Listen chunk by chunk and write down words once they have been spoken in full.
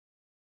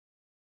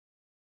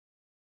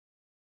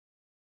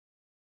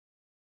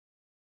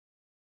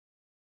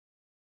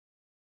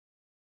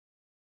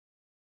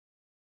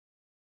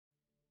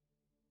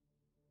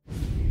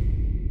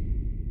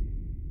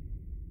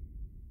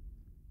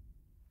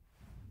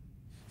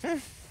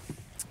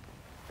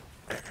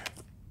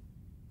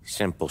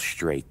Simple,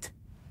 straight.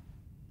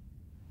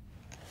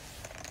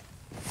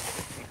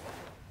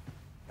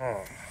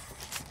 I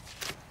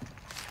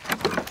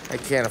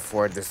can't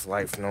afford this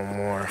life no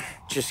more.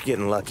 Just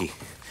getting lucky.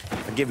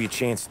 I'll give you a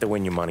chance to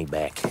win your money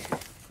back.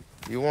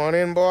 You want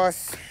in,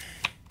 boss?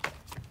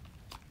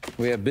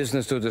 We have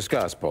business to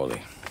discuss,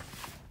 Paulie.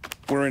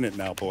 We're in it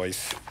now,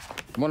 boys.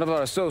 One of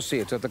our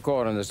associates at the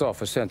coroner's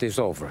office sent this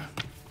over.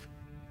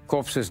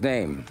 Corpse's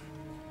name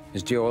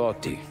is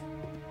Giolotti.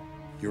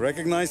 You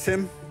recognize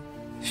him?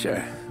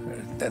 Sure.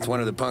 That's one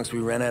of the punks we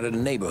ran out of the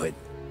neighborhood.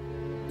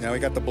 Now he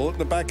got the bullet in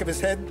the back of his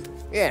head?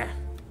 Yeah,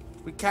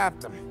 we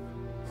capped him.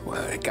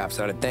 Well, the cops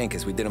ought to thank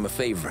us. We did him a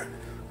favor.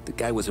 The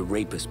guy was a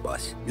rapist,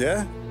 boss.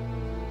 Yeah?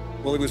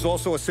 Well, he was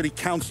also a city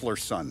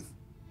councilor's son.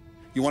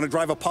 You want to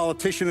drive a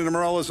politician into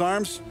Morella's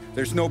arms?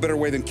 There's no better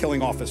way than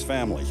killing off his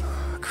family.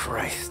 Oh,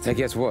 Christ. It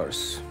gets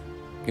worse.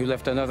 You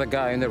left another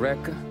guy in the wreck?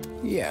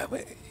 Yeah,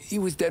 but he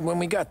was dead when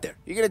we got there.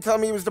 You gonna tell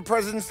me he was the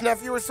president's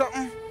nephew or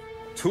something?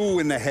 2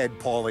 in the head,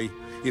 Paulie.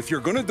 If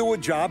you're gonna do a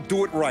job,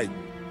 do it right.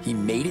 He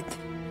made it?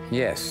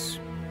 Yes.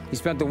 He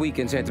spent the week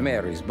in St.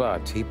 Mary's,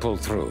 but he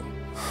pulled through.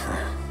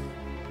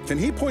 Can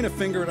he point a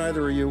finger at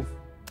either of you?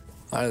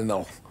 I don't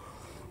know.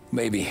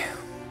 Maybe.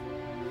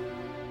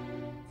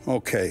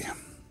 Okay.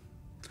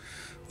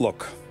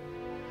 Look,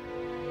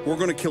 we're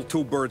gonna kill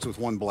 2 birds with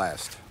 1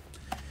 blast.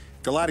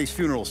 Galati's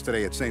funeral's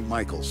today at St.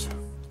 Michael's.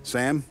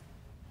 Sam,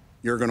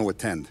 you're gonna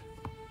attend.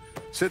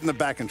 Sit in the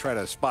back and try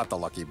to spot the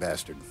lucky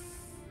bastard.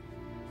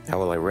 How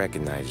will I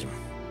recognize him?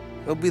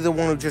 He'll be the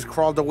one who just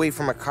crawled away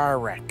from a car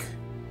wreck.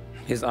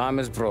 His arm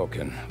is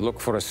broken. Look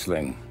for a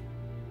sling.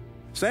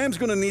 Sam's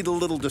gonna need a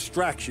little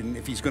distraction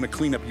if he's gonna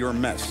clean up your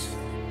mess.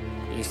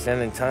 You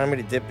sending Tommy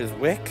to dip his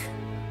wick?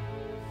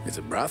 It's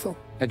a brothel?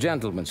 A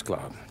gentleman's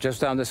club, just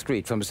down the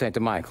street from St.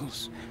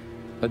 Michael's.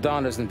 The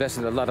Don has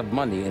invested a lot of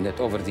money in it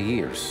over the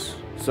years.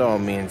 So,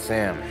 me and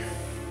Sam.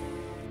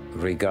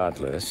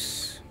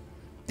 Regardless,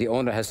 the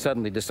owner has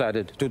suddenly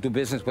decided to do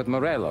business with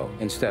Morello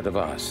instead of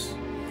us.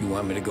 You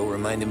want me to go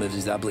remind him of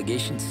his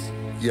obligations?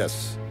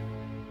 Yes.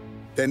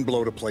 Then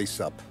blow the place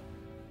up.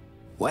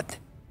 What?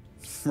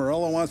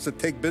 Morello wants to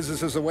take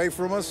businesses away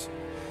from us?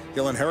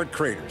 He'll inherit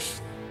craters.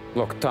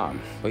 Look, Tom,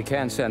 we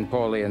can't send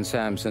Paulie and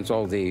Sam since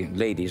all the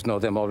ladies know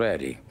them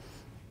already.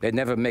 They'd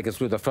never make it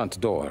through the front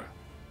door.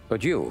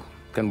 But you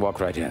can walk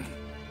right in.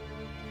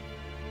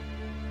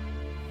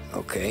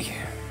 Okay.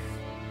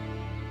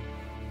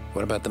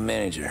 What about the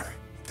manager?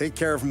 Take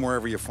care of him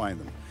wherever you find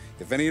him.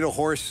 If any of the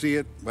horse see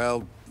it,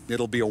 well,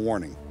 it'll be a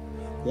warning.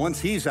 Once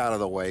he's out of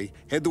the way,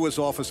 head to his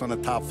office on the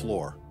top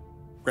floor.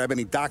 Grab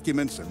any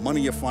documents and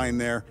money you find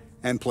there,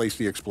 and place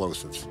the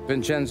explosives.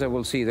 Vincenzo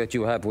will see that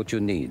you have what you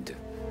need.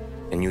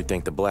 And you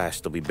think the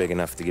blast will be big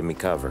enough to give me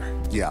cover?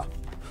 Yeah,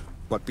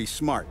 but be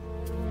smart.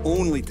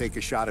 Only take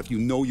a shot if you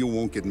know you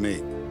won't get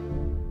made.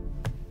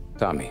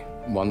 Tommy,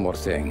 one more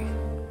thing.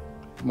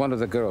 One of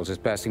the girls is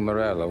passing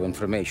Morello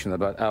information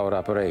about our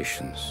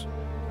operations.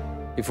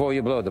 Before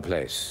you blow the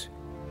place,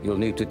 you'll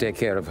need to take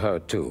care of her,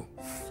 too.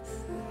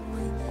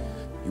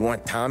 You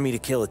want Tommy to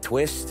kill a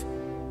twist?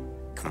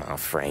 Come on,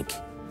 Frank.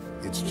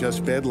 It's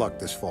just bad luck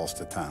this falls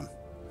to Tom.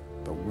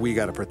 But we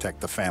gotta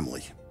protect the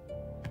family.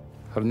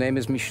 Her name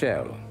is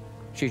Michelle.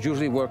 She's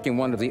usually working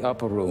one of the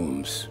upper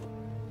rooms.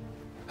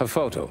 Her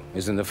photo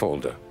is in the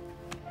folder.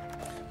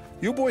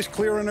 You boys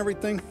clear on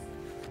everything?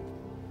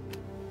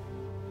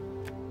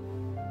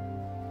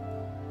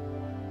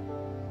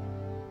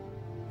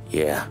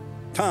 Yeah.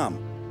 Tom.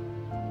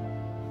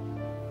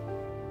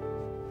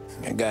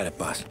 I got it,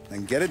 boss.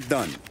 Then get it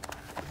done.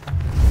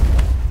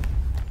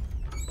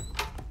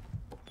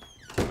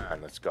 Come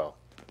on, let's go.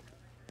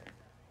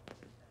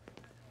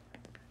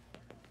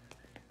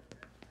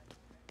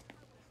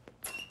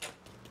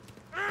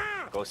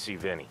 Go see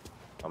Vinny.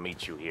 I'll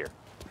meet you here.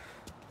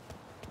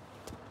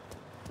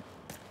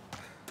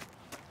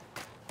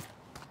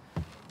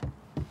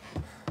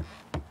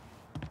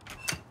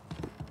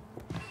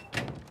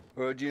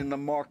 Heard you in the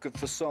market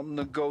for something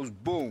that goes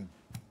boom.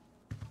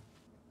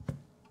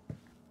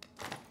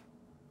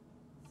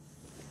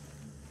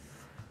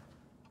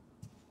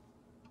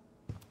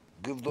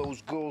 Give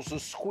those girls a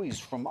squeeze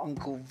from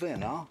Uncle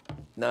Vin, huh?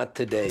 Not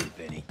today,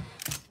 Vinny.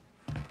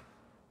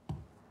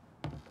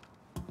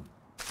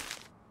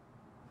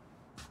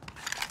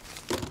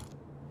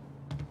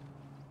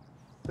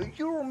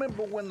 You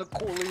remember when the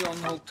Corleone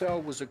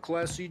Hotel was a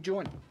classy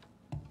joint?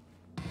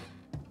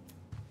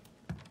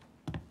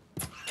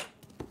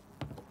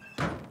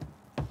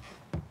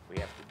 We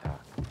have to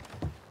talk.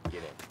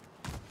 Get in.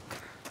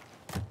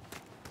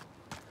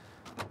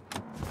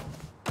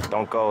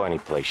 Don't go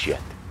anyplace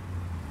yet.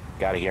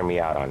 Gotta hear me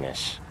out on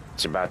this.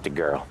 It's about the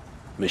girl.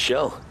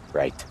 Michelle?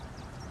 Right.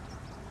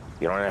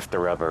 You don't have to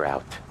rub her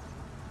out.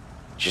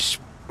 Just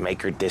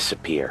make her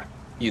disappear.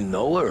 You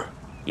know her?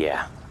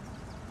 Yeah.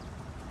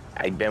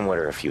 I've been with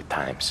her a few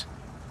times.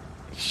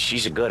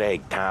 She's a good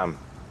egg, Tom.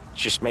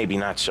 Just maybe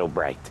not so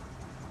bright.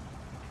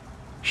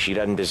 She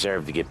doesn't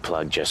deserve to get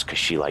plugged just 'cause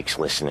she likes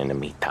listening to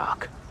me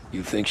talk.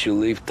 You think she'll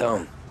leave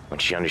town? When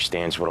she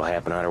understands what'll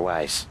happen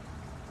otherwise,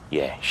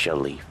 yeah, she'll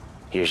leave.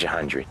 Here's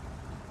 100.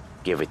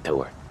 Give it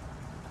to her.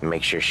 And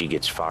make sure she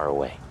gets far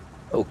away.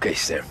 Okay,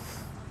 Sam.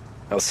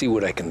 I'll see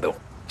what I can do.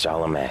 That's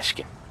all I'm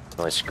asking.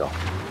 Let's go.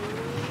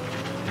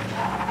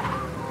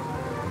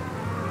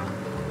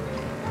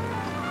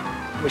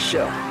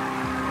 Michelle.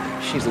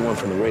 She's the one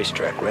from the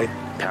racetrack, right?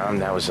 Tom,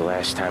 that was the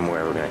last time we're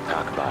ever gonna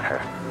talk about her.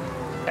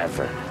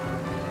 Ever.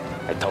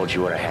 I told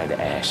you what I had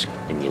to ask,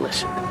 and you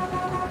listened.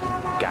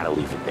 Gotta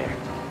leave it there.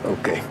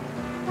 Okay.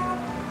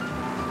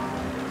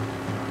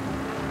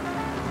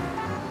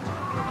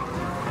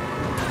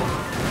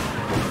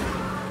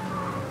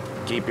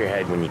 Keep your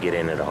head when you get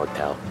into the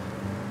hotel.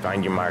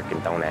 Find your mark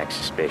and don't act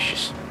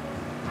suspicious.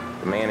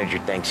 The manager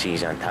thinks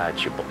he's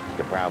untouchable.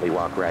 He'll probably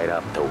walk right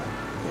up to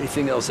him.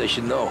 Anything else I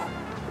should know?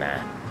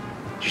 Nah,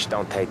 just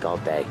don't take all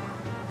day.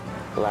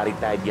 Galati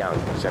died young,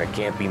 so there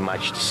can't be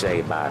much to say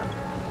about him.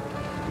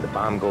 When the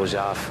bomb goes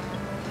off,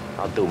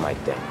 I'll do my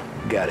thing.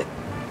 Got it.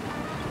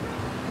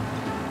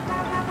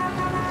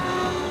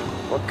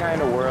 What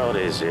kind of world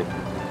is it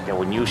that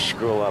when you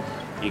screw up,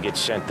 you get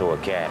sent to a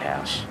cat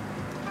house?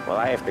 Well,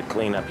 I have to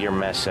clean up your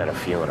mess at a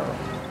funeral.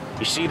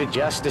 You see the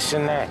justice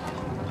in that?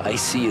 I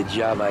see a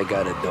job I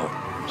gotta do.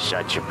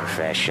 Such a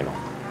professional.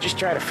 Just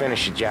try to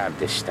finish the job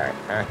this time,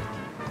 huh?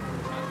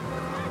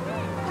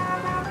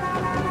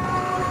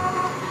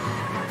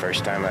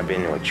 First time I've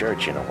been to a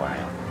church in a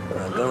while.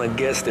 I'm gonna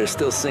guess they're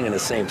still singing the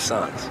same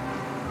songs.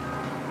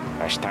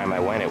 Last time I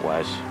went it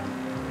was.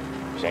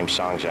 Same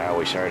songs I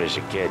always heard as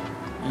a kid.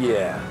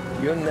 Yeah,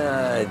 you're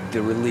not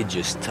the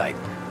religious type.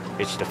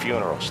 It's the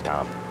funerals,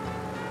 Tom.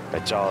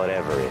 That's all it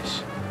ever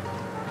is.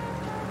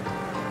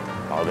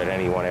 All that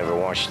anyone ever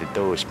wants to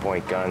do is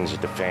point guns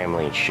at the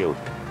family and shoot.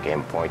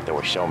 Came a point there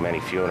were so many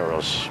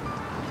funerals,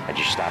 I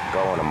just stopped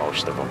going to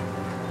most of them.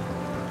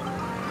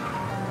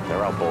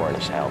 They're all boring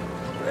as hell.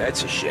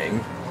 That's a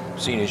shame,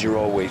 seeing as you're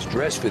always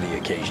dressed for the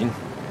occasion.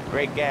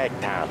 Great gag,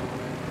 Tom.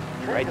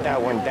 Write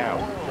that one down.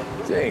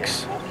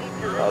 Thanks.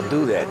 I'll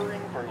do that.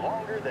 For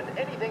longer than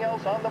anything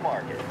else on the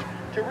market.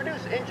 To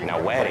reduce engine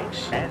Now,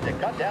 weddings. and to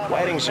cut down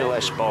Weddings on are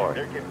less boring.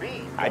 there can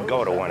be I'd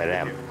go to one of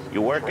them.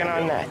 You working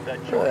on that?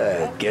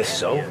 Guess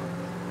so.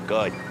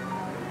 Good.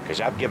 Because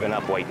I've given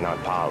up waiting on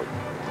Polly.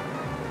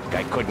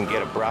 Guy couldn't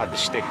get a broad to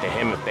stick to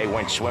him if they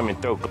went swimming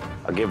through.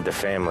 I'll give the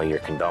family your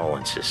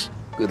condolences.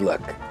 Good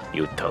luck.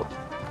 You too.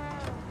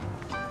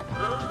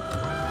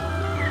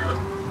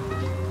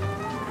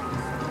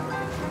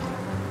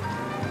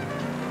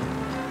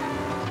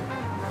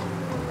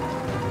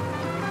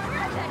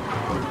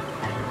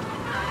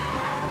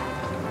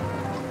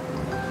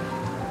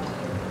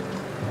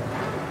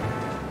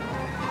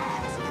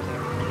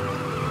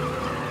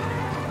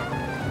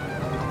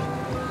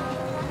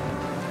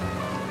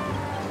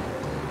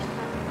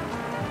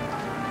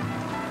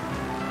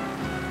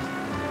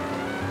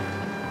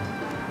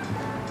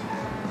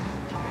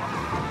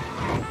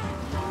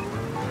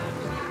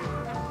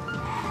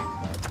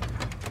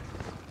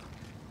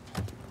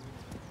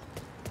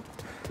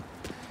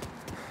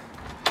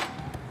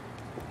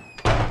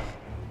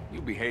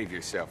 Behave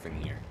yourself in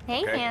here.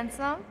 Hey, okay?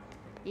 handsome.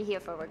 You here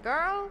for a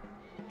girl,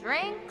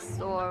 drinks,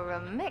 or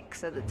a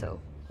mix of the two?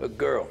 A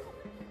girl.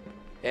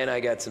 And I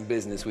got some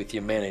business with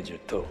your manager,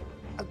 too.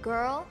 A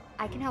girl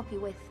I can help you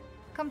with.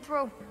 Come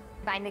through.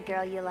 Find a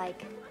girl you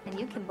like, and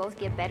you can both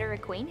get better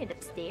acquainted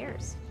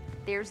upstairs.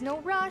 There's no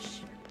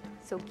rush,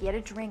 so get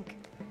a drink,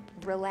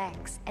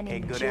 relax, and Hey,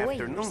 enjoy good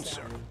afternoon, yourself.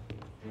 sir.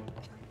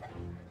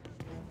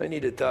 I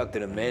need to talk to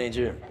the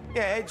manager.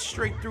 Yeah, head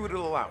straight through to the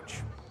lounge.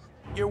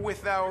 You're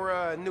with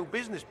our new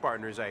business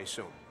partners, I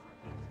assume.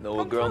 Know a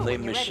Come girl through when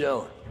named you're ready.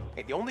 Michelle.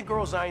 Hey, the only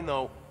girls I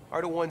know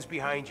are the ones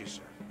behind you,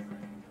 sir.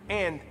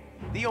 And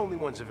the only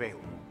ones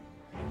available.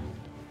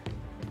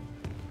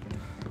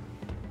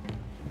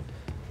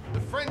 The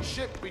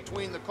friendship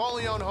between the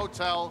Corleone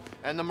Hotel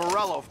and the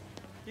Morello.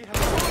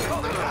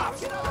 Call the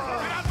cops! Get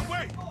out of the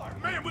way!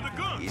 Man with a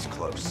gun! He's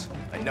close.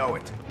 I know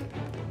it.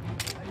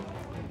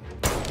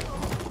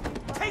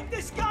 Take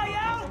this guy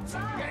out!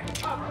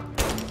 Get cover!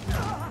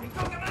 He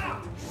took him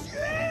out!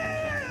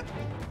 Shit!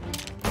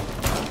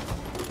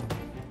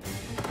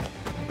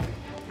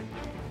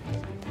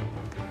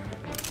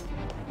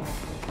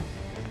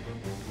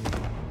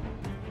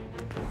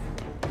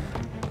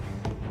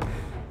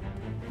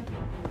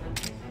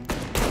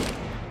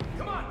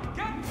 Come on,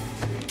 get!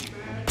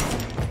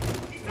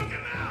 He took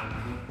him out!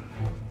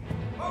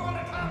 Over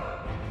the cover!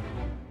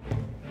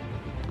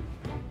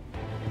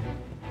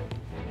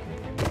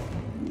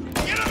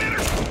 Get him in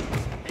her!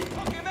 He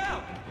took him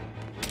out!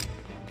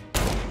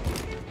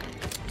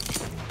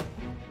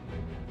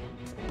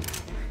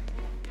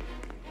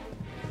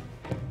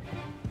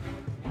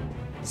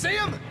 See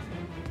him?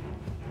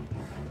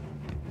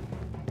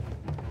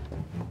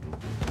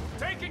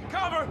 Taking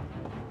cover!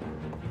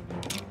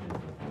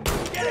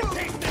 Get a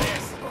taste of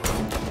this!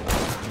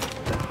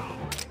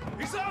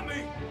 He's on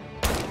me!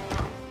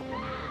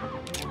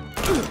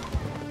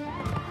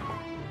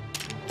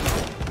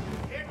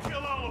 He'll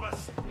kill all of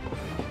us!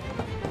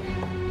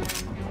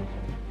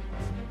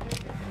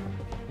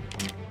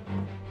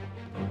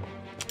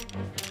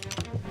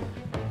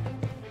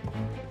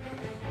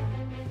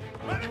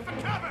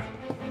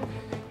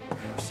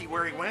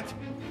 where he went?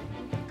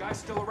 Guy's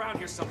still around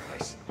here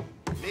someplace.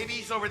 Maybe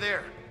he's over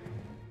there.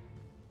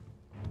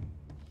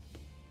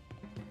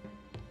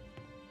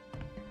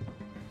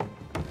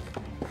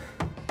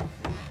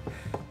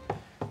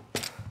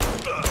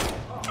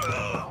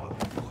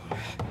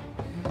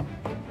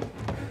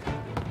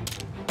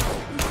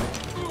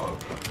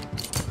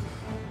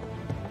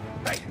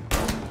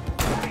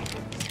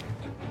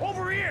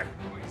 Over here!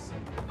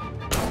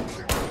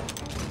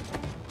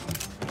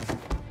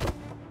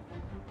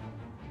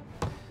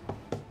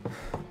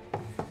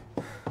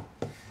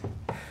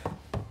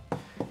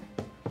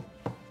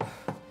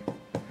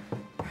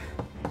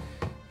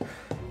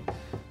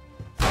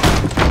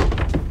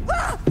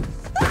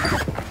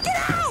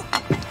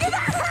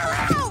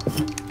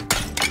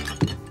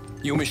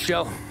 You,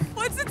 Michelle?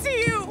 What's it to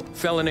you?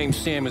 Fella named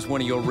Sam is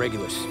one of your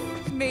regulars.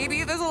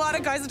 Maybe there's a lot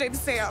of guys named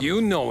Sam.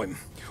 You know him.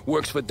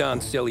 Works for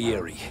Don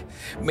Celieri.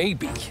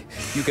 Maybe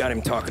you got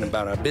him talking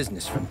about our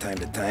business from time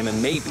to time,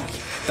 and maybe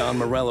Don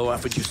Morello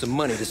offered you some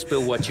money to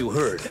spill what you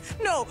heard.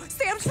 No,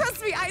 Sam,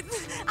 trust me. I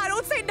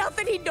don't say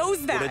nothing. He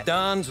knows that. Well, the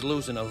Don's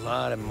losing a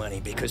lot of money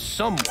because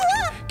someone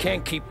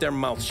can't keep their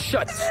mouth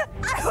shut.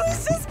 I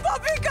was just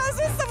bumping guns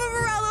with some of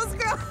Morello's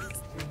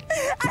girls.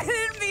 I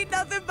didn't mean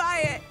nothing by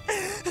it.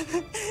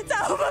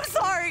 Tell him I'm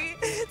sorry.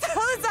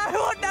 Tell him I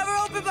won't never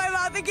open my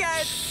mouth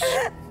again.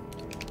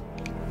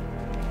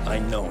 I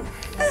know.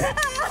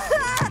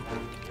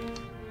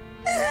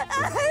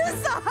 I'm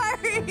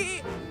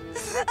sorry.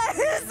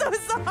 I'm so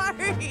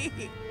sorry.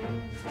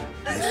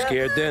 You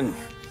scared then?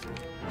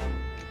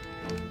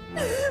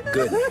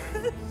 Good.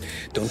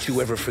 Don't you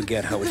ever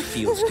forget how it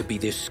feels to be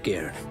this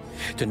scared.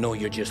 To know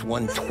you're just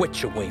one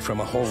twitch away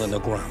from a hole in the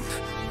ground.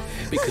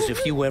 Because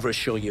if you ever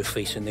show your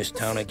face in this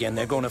town again,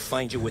 they're gonna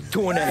find you with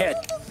 2 in the head.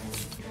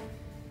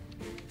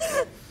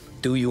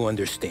 Do you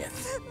understand?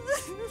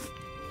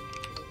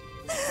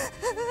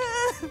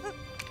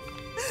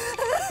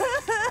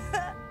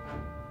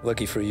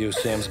 Lucky for you,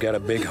 Sam's got a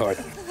big heart.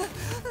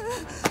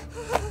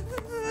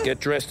 Get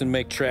dressed and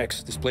make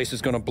tracks. This place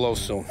is gonna blow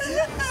soon.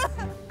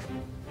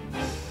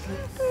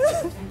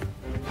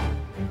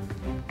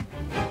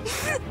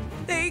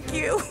 Thank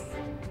you.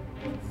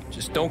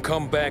 Just don't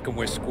come back and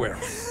we're square.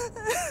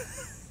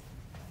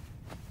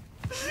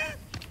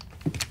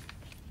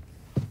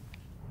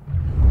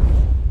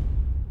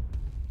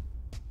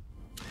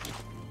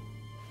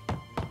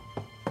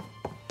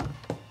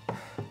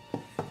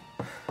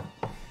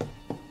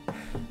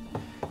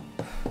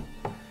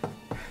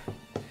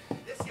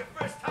 This your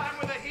first time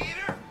with a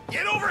heater?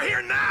 Get over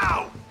here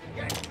now!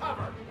 Get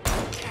cover!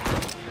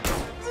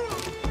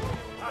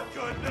 Not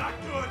good, not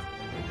good.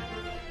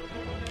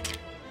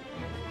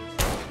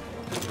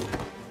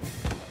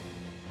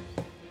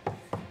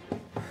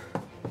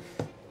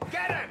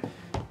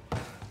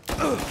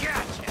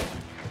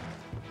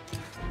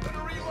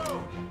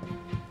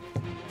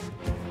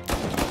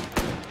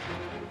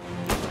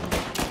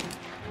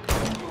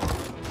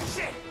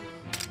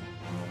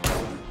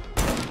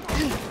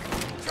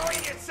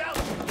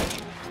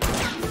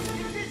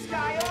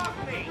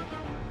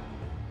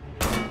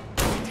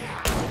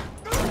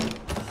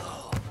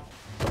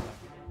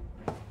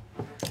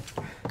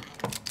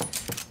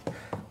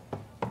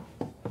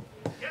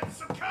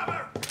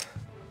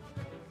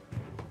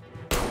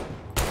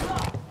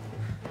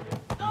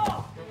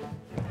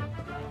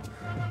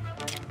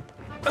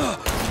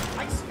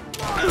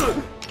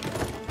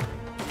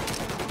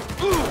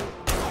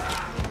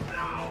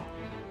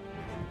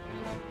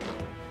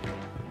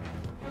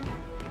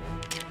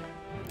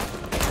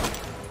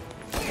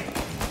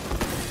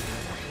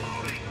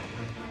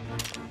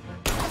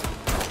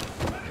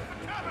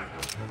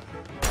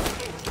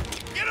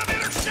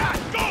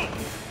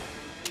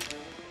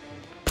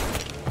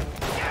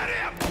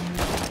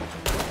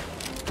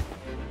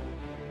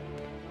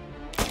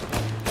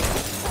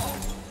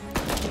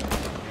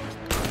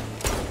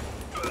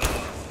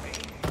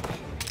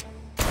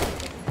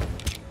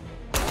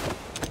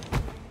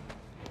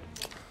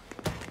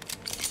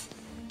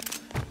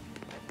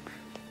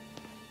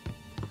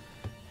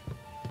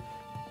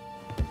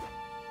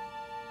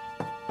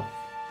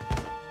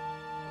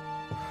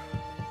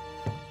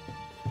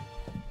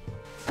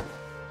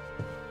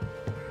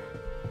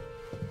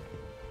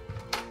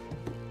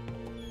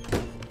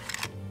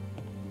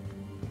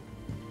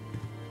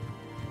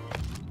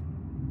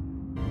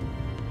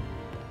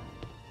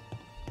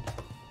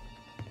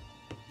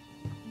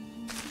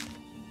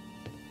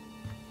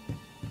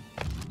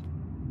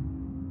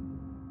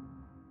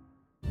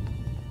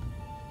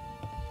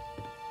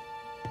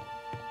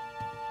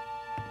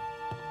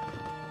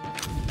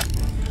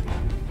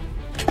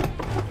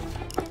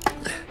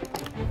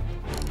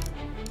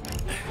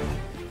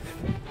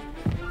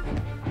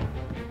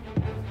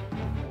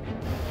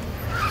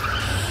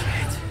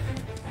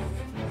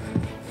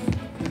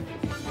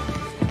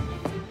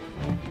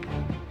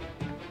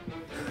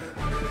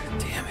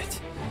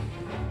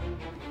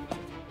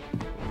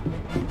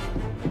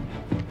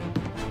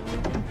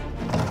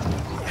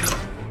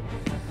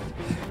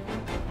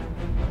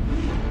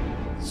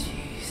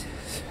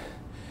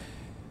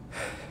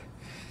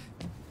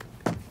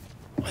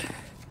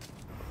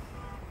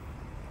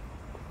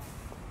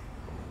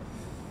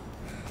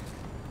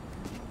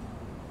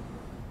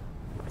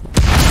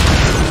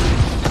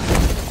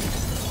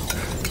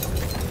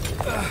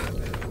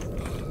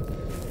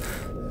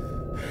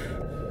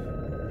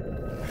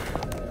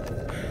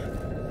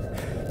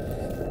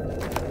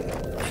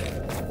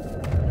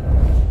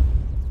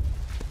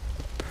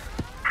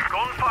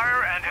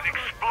 and an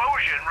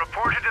explosion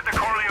reported at the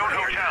Corleone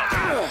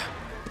Hotel.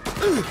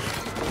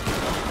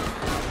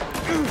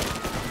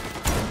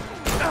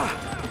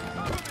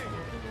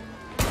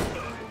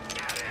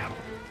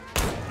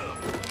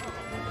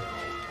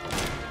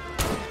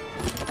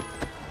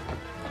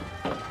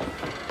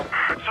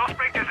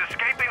 Suspect is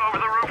escaping over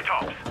the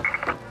rooftops.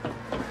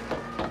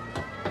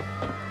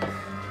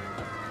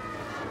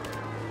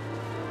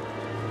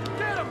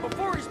 Get him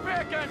before he's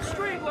back on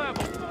street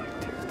level!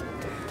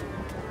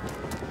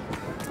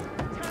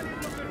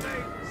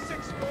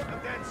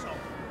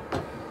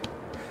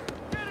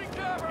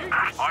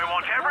 I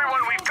want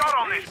everyone we've got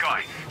on this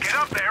guy. Get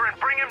up there and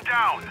bring him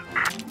down.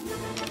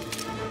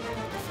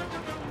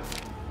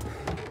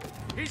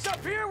 He's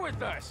up here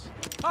with us.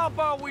 How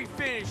about we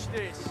finish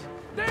this?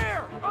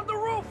 There, on the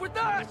roof with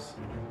us.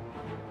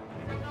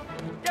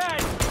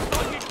 Guys,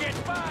 thought you'd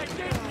get by,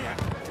 didn't you?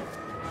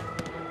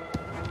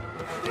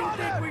 Didn't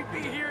think we'd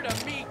be here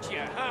to meet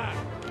you, huh?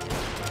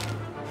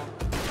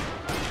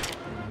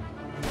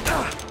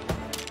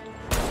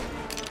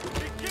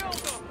 He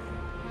killed him.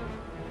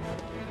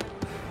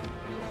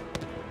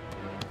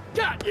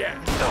 Got ya!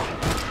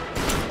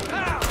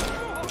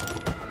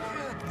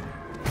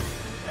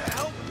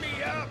 Help me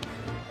up!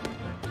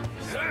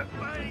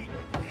 Somebody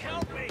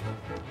help me!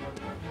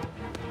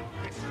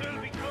 It's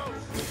gonna be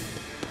close.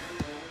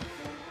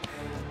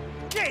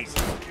 Jesus!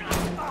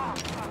 Oh,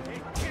 he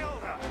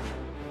killed him!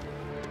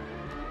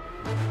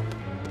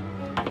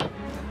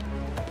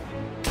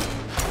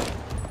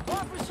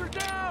 Officer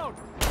down!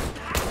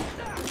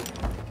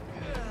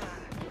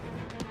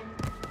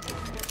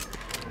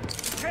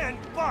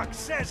 $10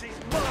 says he's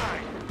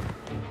mine!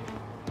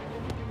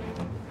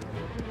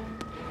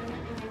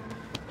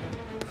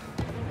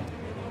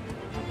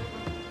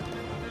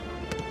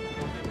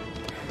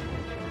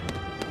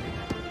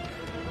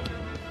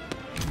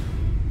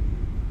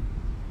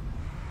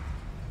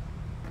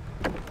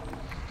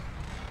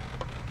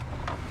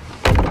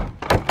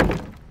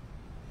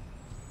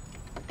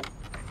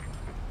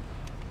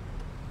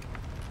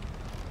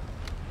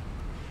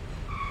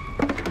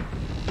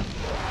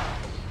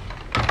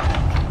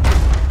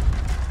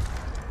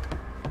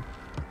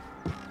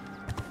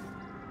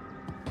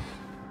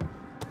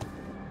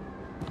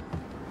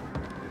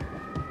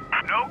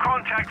 No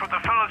contact with the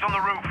fellas on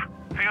the roof.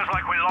 Feels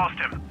like we lost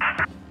him.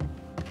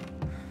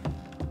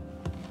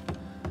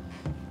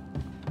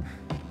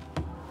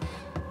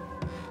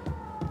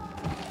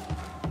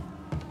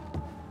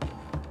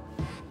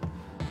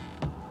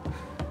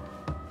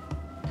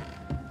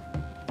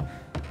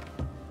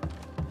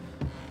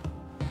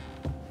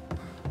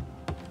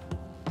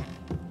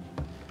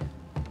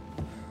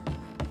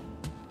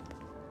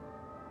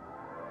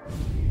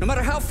 No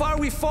matter how far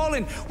we've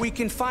fallen, we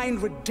can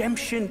find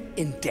redemption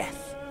in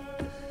death.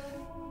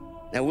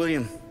 Now,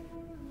 William,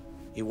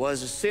 he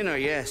was a sinner,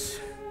 yes,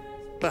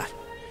 but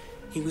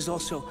he was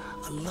also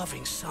a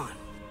loving son,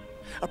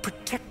 a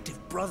protective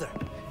brother,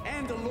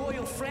 and a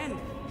loyal friend.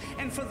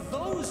 And for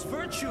those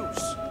virtues,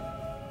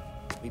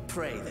 we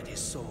pray that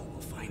his soul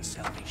will find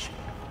salvation.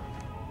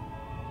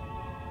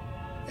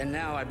 And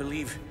now I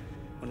believe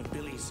one of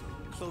Billy's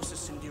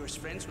closest and dearest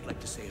friends would like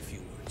to say a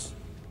few words.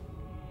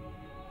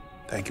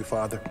 Thank you,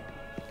 Father.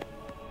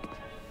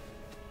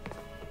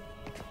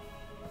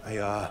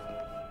 I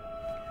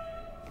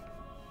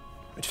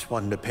just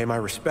wanted to pay my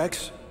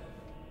respects.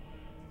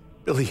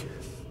 Billy,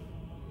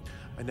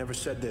 I never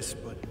said this,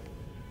 but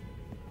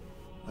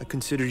I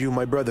consider you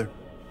my brother.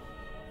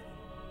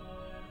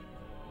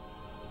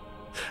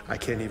 I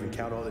can't even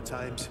count all the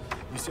times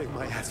you saved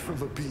my ass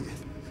from a beating.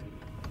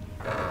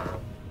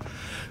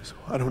 So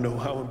I don't know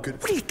how I'm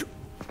good. What are you doing?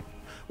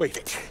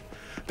 Wait,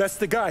 that's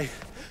the guy.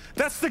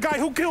 That's the guy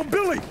who killed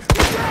Billy!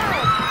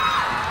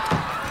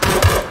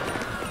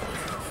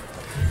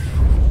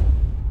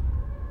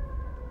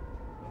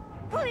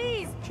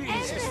 Please!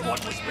 Jesus,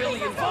 what was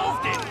Billy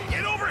involved in?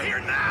 Get over here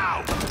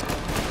now!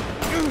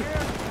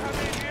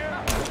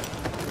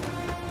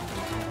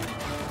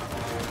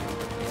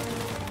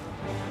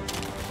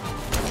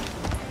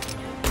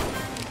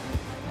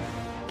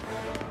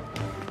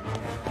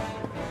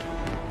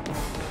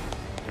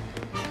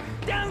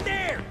 Down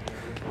there!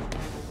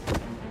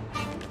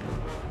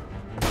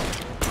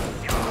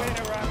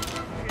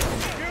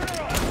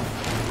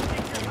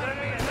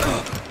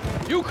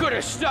 You could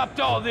have stopped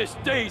all this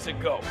days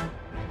ago.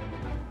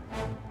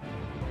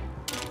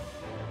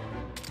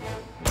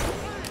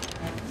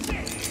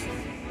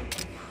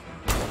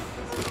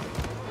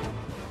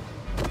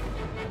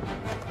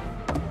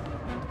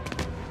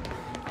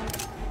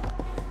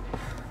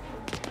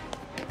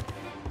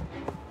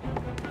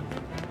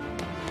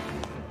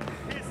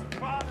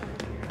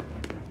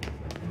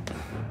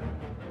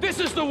 This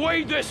is the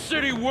way this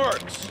city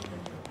works.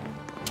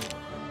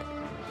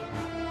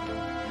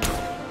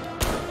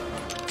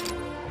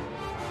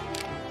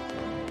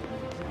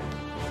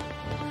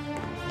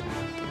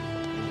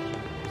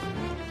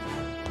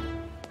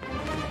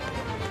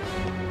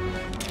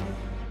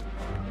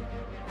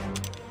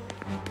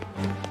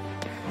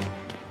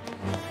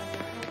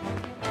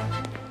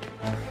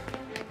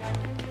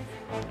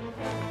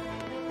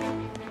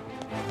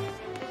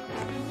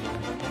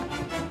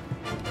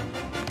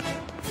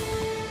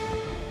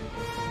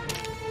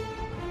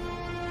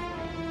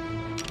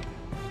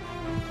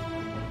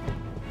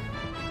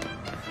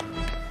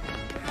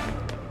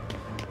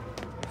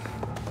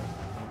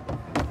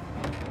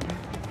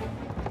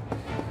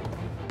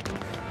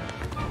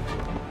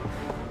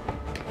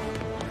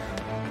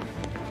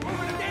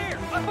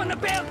 Up on the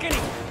balcony!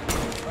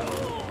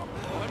 Oh,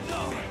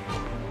 no.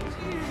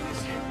 Jeez.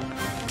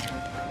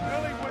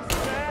 Really was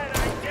bad, I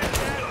get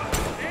that.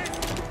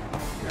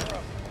 You're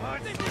a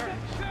monster.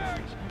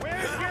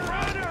 Where's your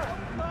runner?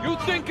 You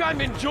think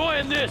I'm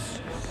enjoying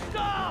this?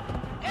 Stop!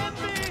 End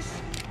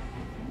this!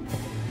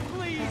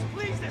 Please,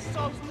 please, this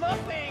solves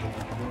nothing!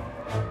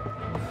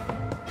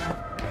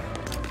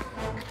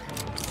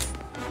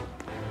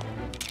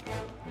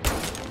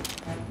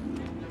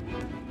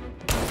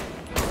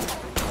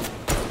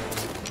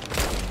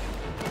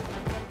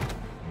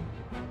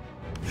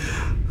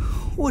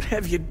 What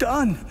have you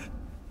done?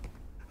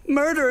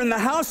 Murder in the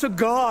house of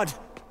God!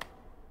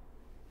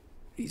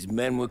 These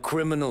men were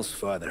criminals,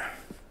 Father.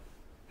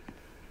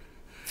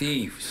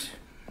 Thieves.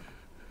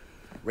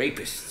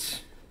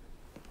 Rapists.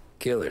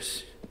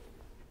 Killers.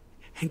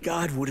 And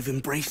God would have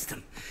embraced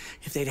them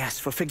if they'd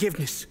asked for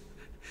forgiveness.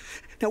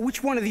 Now,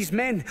 which one of these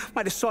men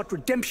might have sought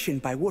redemption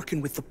by working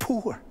with the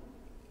poor?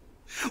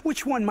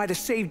 Which one might have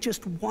saved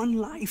just one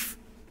life?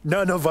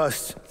 None of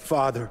us,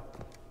 Father.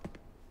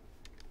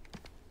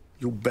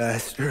 You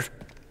bastard.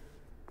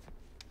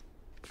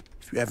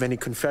 If you have any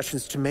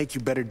confessions to make, you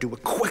better do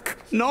it quick.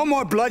 No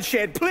more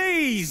bloodshed,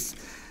 please!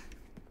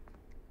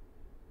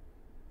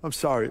 I'm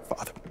sorry,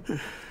 Father.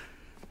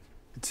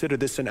 Consider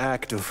this an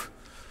act of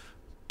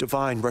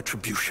divine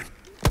retribution.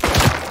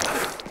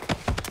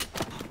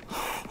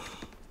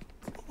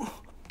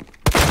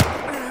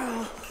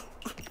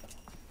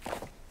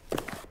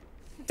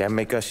 That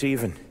make us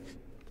even?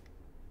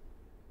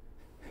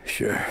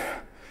 Sure.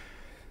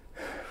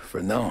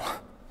 For now.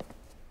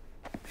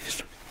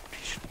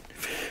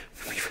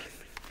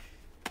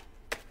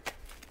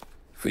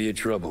 For your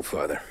trouble,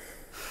 Father.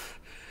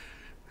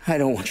 I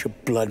don't want your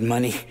blood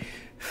money.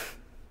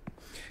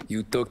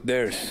 You took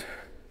theirs.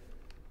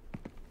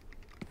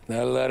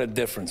 Not a lot of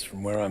difference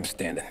from where I'm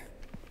standing.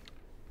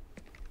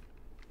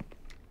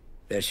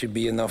 That should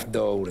be enough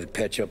dough to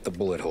patch up the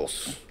bullet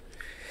holes.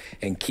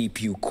 And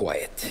keep you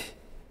quiet.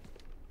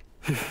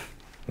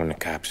 When the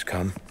cops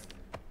come,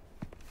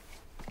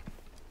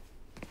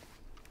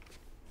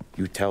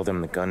 you tell them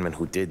the gunman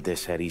who did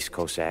this had East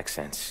Coast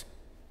accents.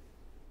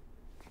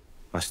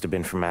 Must have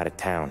been from out of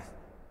town,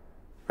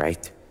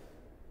 right?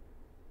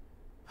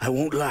 I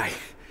won't lie.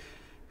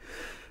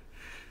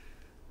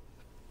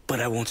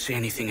 But I won't say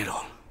anything at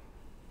all.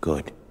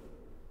 Good.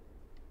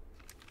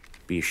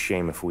 Be a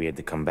shame if we had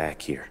to come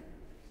back here.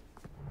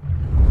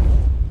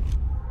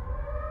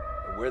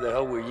 Where the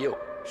hell were you?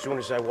 As soon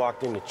as I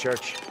walked into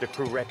church, the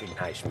crew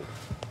recognized me.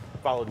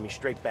 Followed me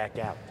straight back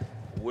out.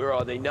 Where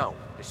are they now?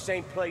 The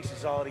same place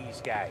as all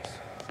these guys.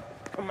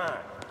 Come on,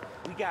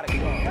 we gotta go.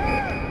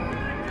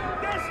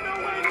 There's no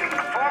way to...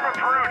 Form a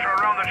perimeter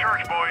around the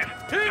church, boys.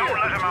 Don't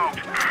let him out.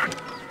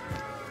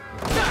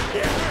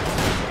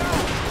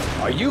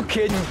 Are you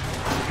kidding? You can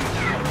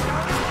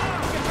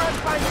try to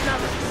find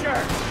another,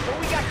 sure. But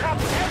we got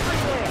cops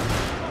everywhere.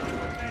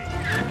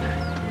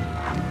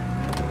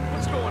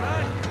 What's going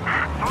on?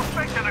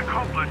 Suspect and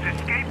accomplice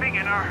escaping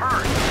in a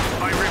hearse.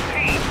 I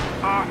repeat,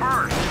 a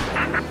hearse.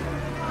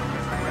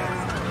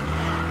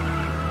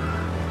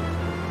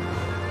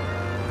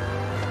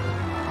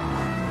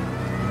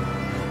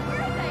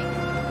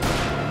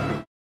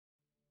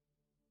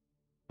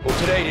 Well,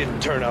 today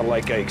didn't turn out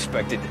like I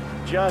expected.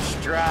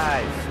 Just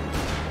drive.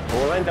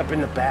 We'll end up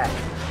in the back.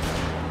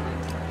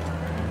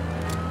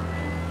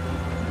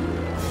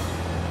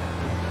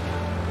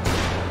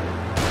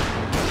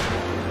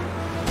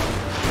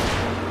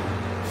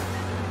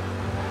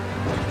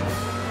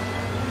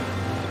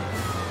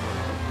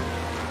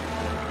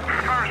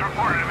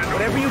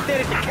 Whatever you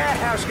did at the cat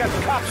house got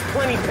the cops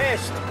plenty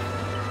pissed.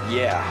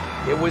 Yeah,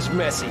 it was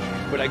messy,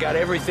 but I got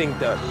everything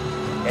done.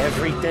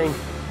 Everything?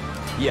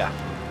 Yeah.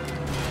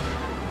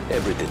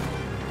 Everything.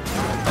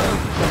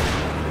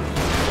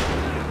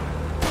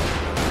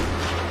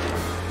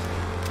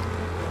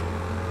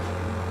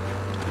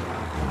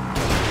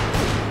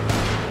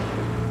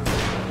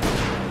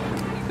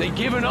 They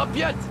giving up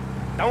yet?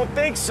 Don't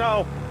think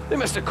so. They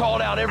must have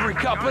called out every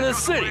cop in the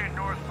city.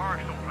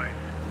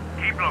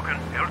 Keep looking,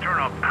 he'll turn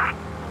up.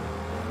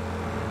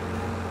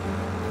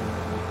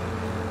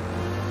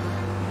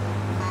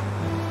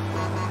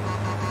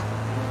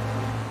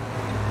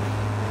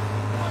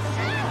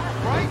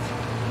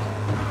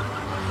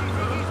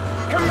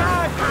 Come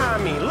on,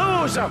 Tommy,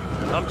 lose him.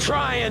 I'm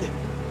trying.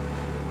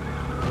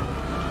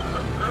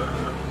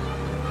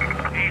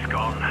 He's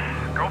gone.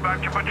 Go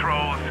back to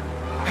patrols.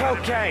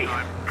 Okay.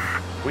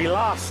 We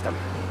lost him.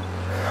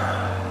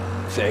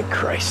 Thank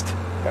Christ.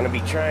 Gonna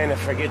be trying to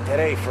forget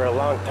today for a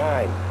long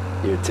time.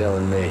 You're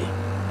telling me.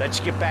 Let's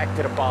get back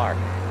to the bar.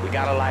 We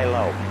gotta lie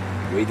low.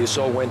 The way this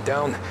all went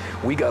down,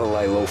 we gotta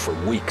lie low for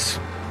weeks.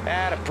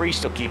 The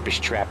priest will keep his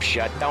trap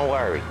shut, don't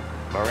worry.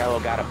 Morello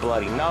got a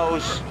bloody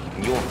nose,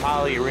 and you and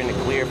Polly are in the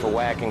clear for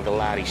whacking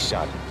Galati's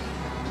son.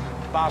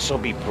 Boss will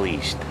be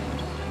pleased.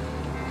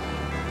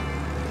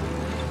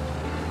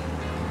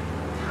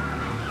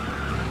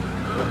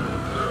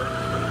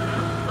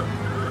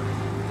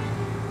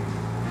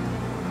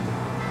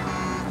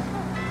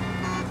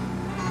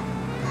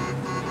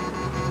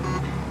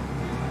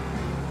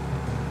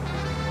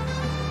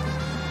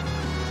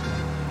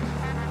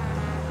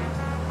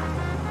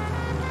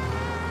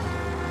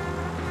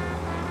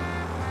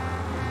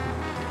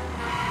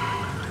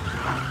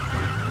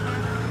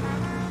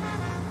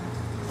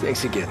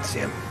 Thanks again,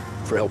 Sam,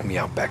 for helping me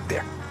out back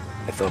there.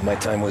 I thought my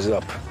time was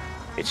up.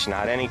 It's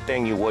not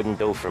anything you wouldn't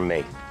do for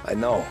me. I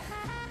know.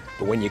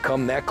 But when you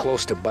come that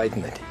close to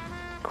biting it,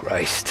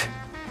 Christ,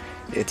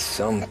 it's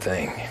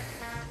something.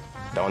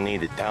 Don't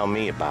need to tell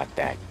me about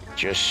that.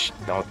 Just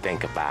don't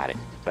think about it.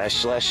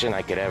 Best lesson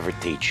I could ever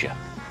teach you.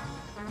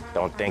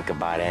 Don't think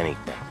about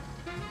anything.